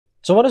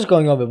So what is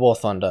going on with War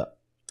Thunder?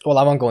 Well,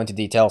 I won't go into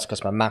details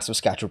because my massive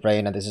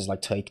scatterbrain, and this is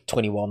like take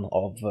 21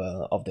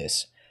 of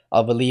this.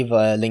 I will leave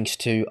links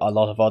to a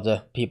lot of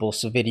other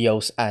people's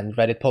videos and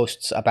Reddit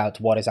posts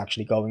about what is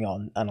actually going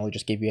on, and I'll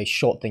just give you a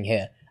short thing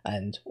here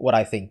and what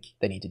I think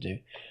they need to do.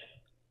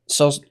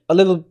 So a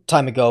little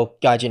time ago,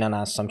 Gaijin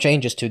announced some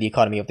changes to the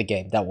economy of the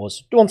game that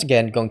was once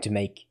again going to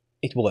make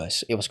it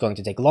worse. It was going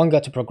to take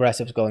longer to progress,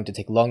 it was going to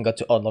take longer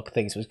to unlock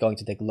things, it was going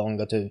to take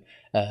longer to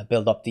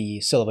build up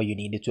the silver you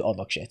needed to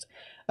unlock shit.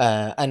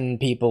 And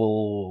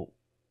people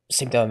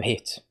seem to have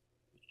hit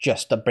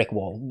just a brick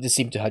wall. They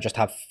seem to have just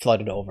have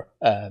flooded over.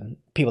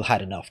 People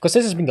had enough, because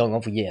this has been going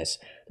on for years.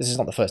 This is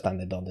not the first time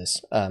they've done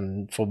this.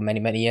 For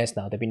many years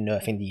now, they've been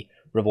nerfing the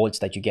rewards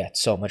that you get,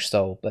 so much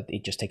so that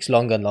it just takes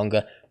longer and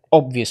longer.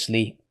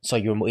 Obviously, so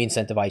you're more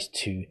incentivized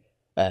to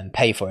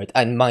pay for it.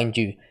 And mind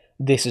you,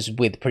 this is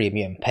with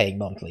premium, paying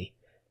monthly.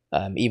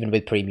 Even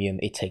with premium,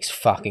 it takes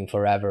fucking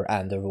forever,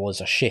 and the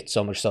rewards are shit,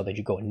 so much so that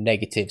you go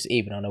negatives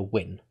even on a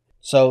win.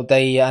 So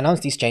they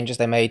announced these changes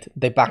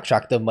they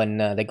backtracked them when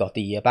they got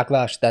the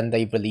backlash, then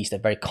they released a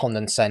very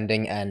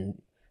condescending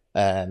and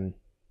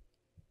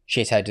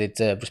shit-headed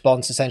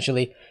response,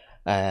 essentially,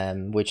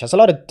 which has a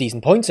lot of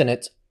decent points in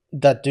it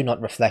that do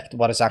not reflect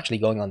what is actually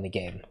going on in the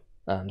game.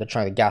 They're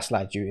trying to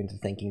gaslight you into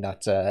thinking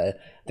that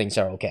things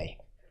are okay.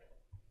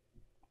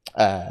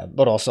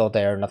 But also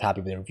they're not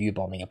happy with the review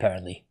bombing,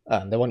 apparently.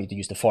 They want you to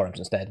use the forums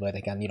instead, where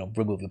they can,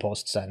 remove your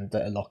posts and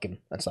lock them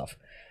and stuff.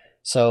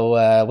 So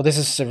what this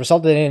has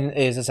resulted in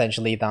is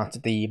essentially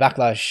that the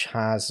backlash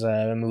has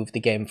moved the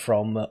game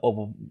from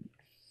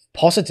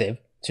positive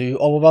to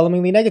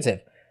overwhelmingly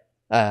negative.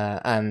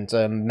 And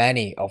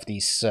many of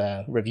these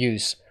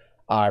reviews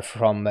are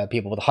from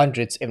people with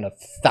hundreds, if not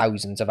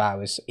thousands of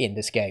hours in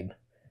this game.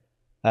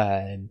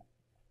 And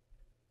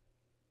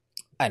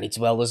it's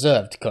well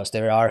deserved, because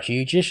there are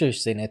huge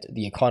issues in it.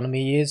 The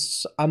economy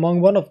is among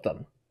one of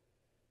them.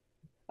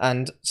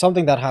 And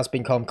something that has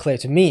become clear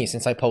to me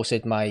since I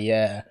posted my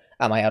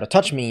Am I Out of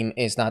Touch meme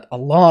is that a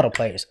lot of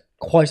players,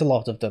 quite a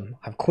lot of them,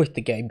 have quit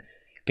the game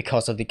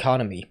because of the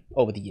economy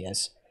over the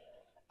years.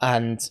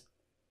 And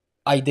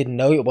I didn't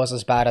know it was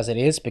as bad as it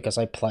is because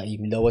I play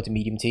lower to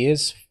medium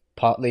tiers,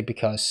 partly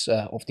because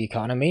of the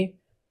economy,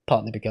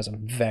 partly because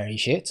I'm very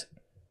shit.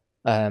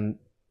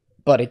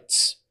 But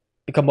it's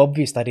become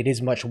obvious that it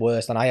is much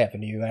worse than I ever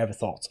knew, I ever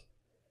thought.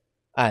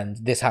 And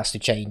this has to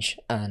change,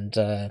 and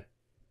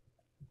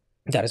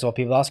that is what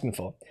people are asking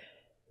for.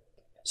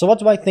 So what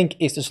do I think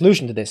is the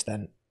solution to this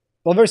then?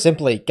 Well, very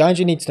simply,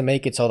 Gaijin needs to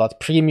make it so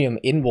that premium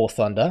in War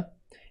Thunder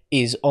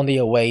is only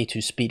a way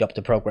to speed up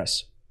the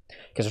progress.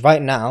 Because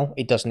right now,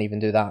 it doesn't even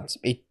do that.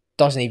 It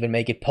doesn't even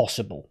make it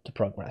possible to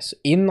progress.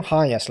 In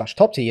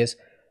higher/top tiers,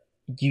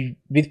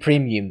 with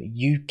premium,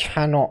 you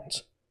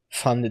cannot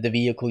fund the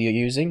vehicle you're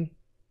using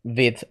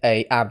with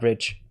a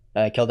average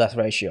kill-death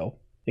ratio.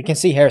 You can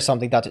see here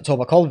something that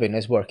Toba Colvin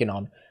is working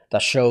on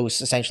that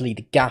shows essentially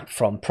the gap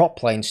from prop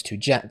planes to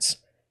jets.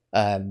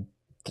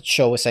 That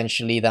show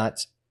essentially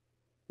that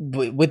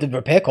with the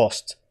repair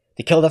cost,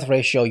 the kill-death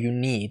ratio you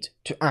need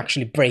to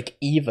actually break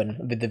even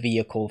with the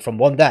vehicle from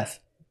one death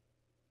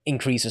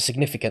increases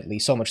significantly,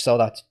 so much so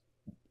that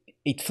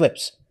it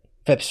flips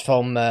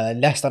from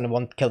less than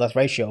 1 kill-death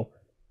ratio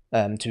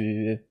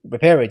to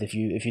repair it if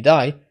you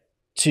die,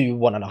 to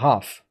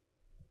 1.5.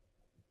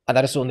 And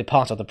that is only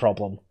part of the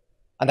problem,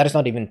 and that is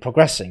not even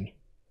progressing.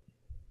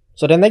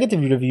 So the negative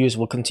reviews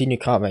will continue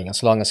coming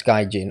as long as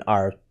Gaijin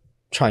are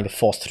trying to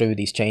force through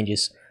these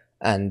changes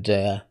and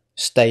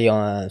stay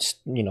on,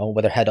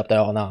 with their head up their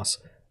own ass,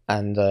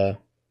 and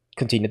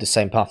continue the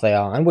same path they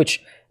are, and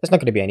which there's not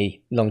going to be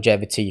any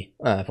longevity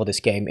for this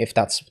game if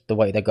that's the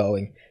way they're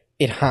going.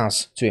 It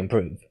has to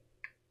improve.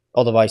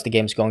 Otherwise the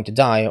game's going to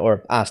die,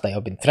 or as they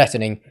have been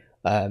threatening,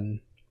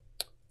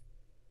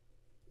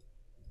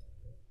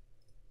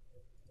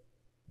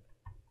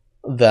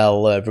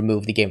 they'll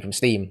remove the game from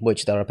Steam,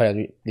 which they're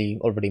apparently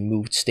already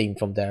moved Steam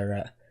from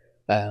their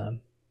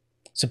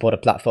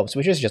supported platforms,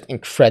 which is just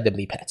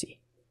incredibly petty.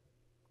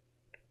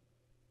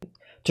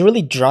 To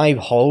really drive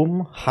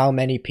home how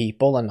many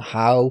people and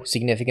how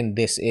significant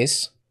this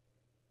is,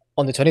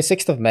 on the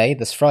 26th of May,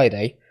 this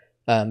Friday,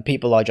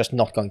 people are just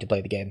not going to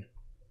play the game.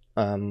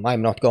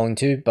 I'm not going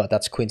to, but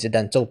that's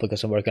coincidental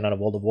because I'm working on a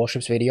World of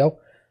Warships video.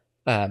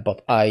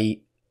 But I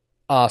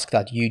ask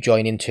that you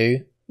join in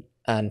too,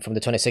 and from the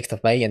 26th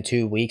of May in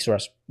 2 weeks, or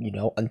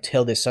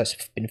until this has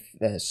been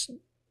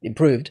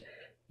improved,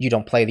 you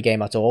don't play the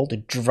game at all, to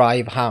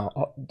drive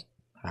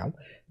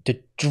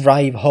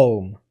drive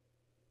home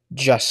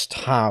just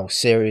how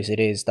serious it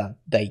is that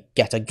they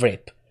get a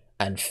grip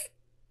and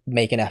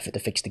make an effort to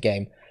fix the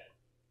game.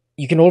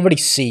 You can already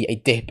see a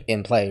dip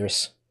in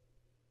players,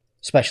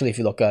 especially if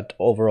you look at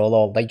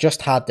overall. They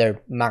just had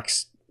their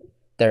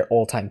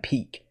all-time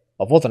peak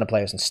of War Thunder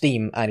players on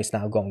Steam, and it's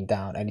now going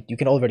down, and you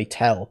can already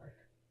tell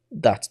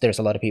that there's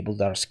a lot of people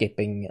that are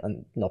skipping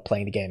and not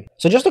playing the game.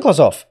 So just to close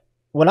off,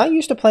 when I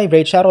used to play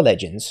Raid Shadow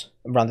Legends,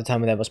 around the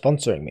time when they were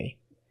sponsoring me,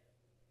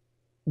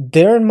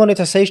 their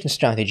monetization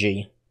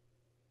strategy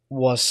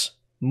was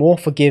more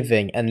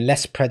forgiving and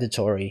less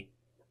predatory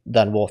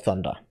than War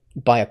Thunder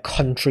by a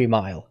country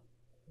mile,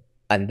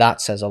 and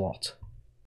that says a lot.